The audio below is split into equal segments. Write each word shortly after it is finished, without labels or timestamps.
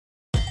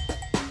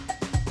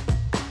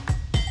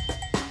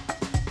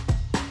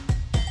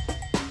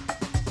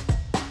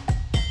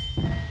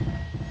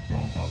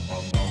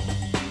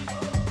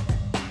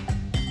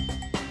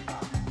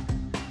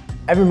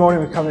Every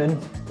morning we come in,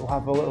 we'll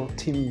have a little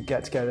team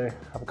get together,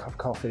 have a cup of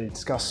coffee,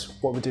 discuss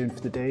what we're doing for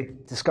the day,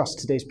 discuss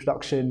today's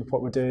production,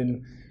 what we're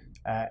doing,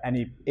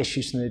 any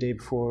issues from the day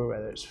before,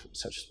 whether it's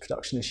such as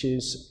production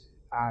issues,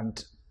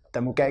 and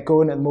then we'll get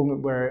going. At the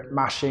moment we're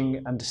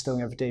mashing and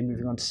distilling every day,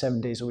 moving on to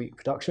 7 days a week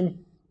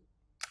production.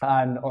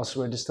 And also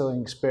we're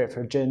distilling spirit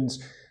for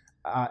gins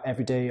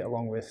every day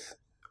along with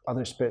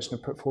other spirits in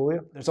our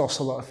portfolio. There's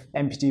also a lot of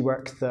NPD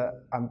work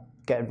that I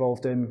get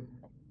involved in,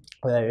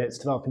 whether it's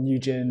developing new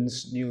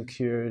gins, new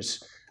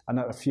liqueurs, and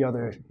a few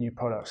other new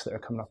products that are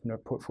coming up in our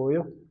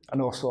portfolio,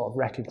 and also a lot of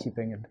record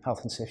keeping and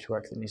health and safety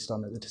work that needs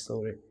done at the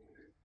distillery.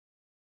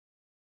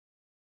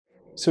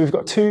 So we've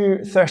got two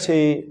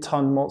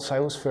 30-ton malt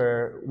silos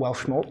for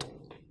Welsh malt.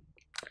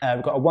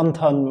 We've got a 1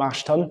 ton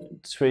mash tun,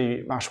 so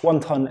we mash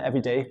 1 ton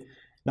every day.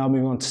 Now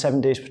moving on to 7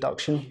 days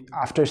production.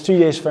 After 3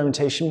 days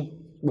fermentation,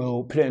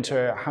 we'll put it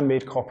into a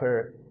handmade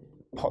copper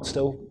pot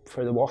still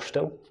for the wash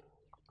still.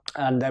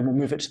 And then we'll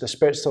move it to the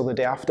spirit still the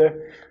day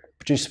after,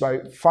 produce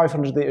about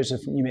 500 litres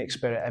of new make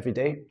spirit every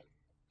day.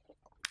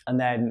 And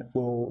then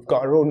we've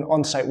got our own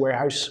on-site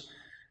warehouse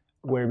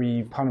where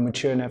we pan and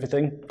mature and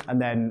everything,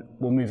 and then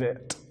we'll move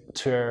it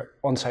to our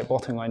on-site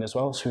bottling line as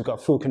well. So we've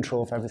got full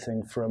control of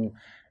everything from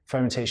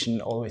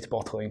fermentation all the way to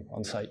bottling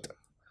on-site.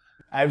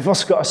 We've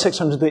also got a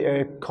 600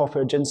 litre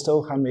copper gin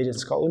still, handmade in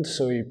Scotland,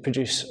 so we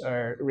produce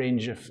our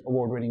range of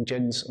award-winning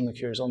gins and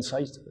liqueurs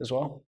on-site as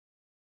well.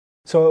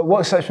 So what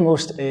excites me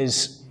most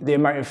is the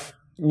amount of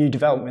new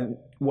development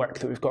work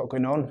that we've got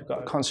going on. We've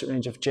got a constant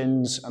range of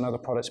gins and other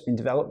products being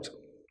developed.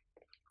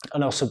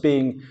 And also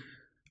being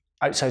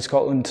outside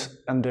Scotland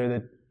under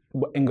the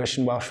English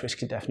and Welsh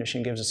whisky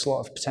definition gives us a lot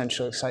of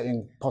potential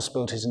exciting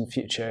possibilities in the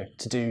future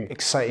to do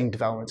exciting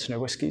developments in our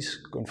whiskies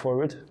going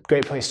forward.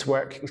 Great place to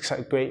work,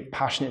 great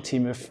passionate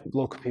team of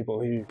local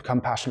people who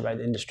become passionate about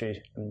the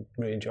industry and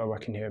really enjoy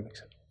working here. It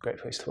makes it a great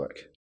place to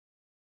work.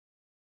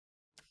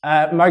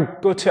 My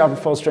go-to Aber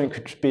Falls drink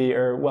would be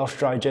our Welsh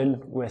dry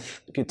gin with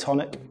good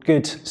tonic.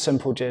 Good,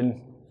 simple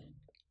gin,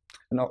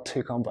 not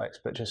too complex,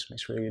 but just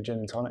makes really good gin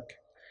and tonic.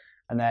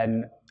 And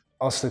then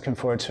also looking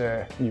forward to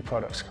our new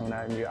products coming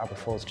out, a new Aber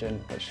Falls gin,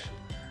 which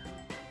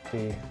will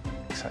be an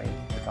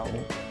exciting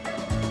development.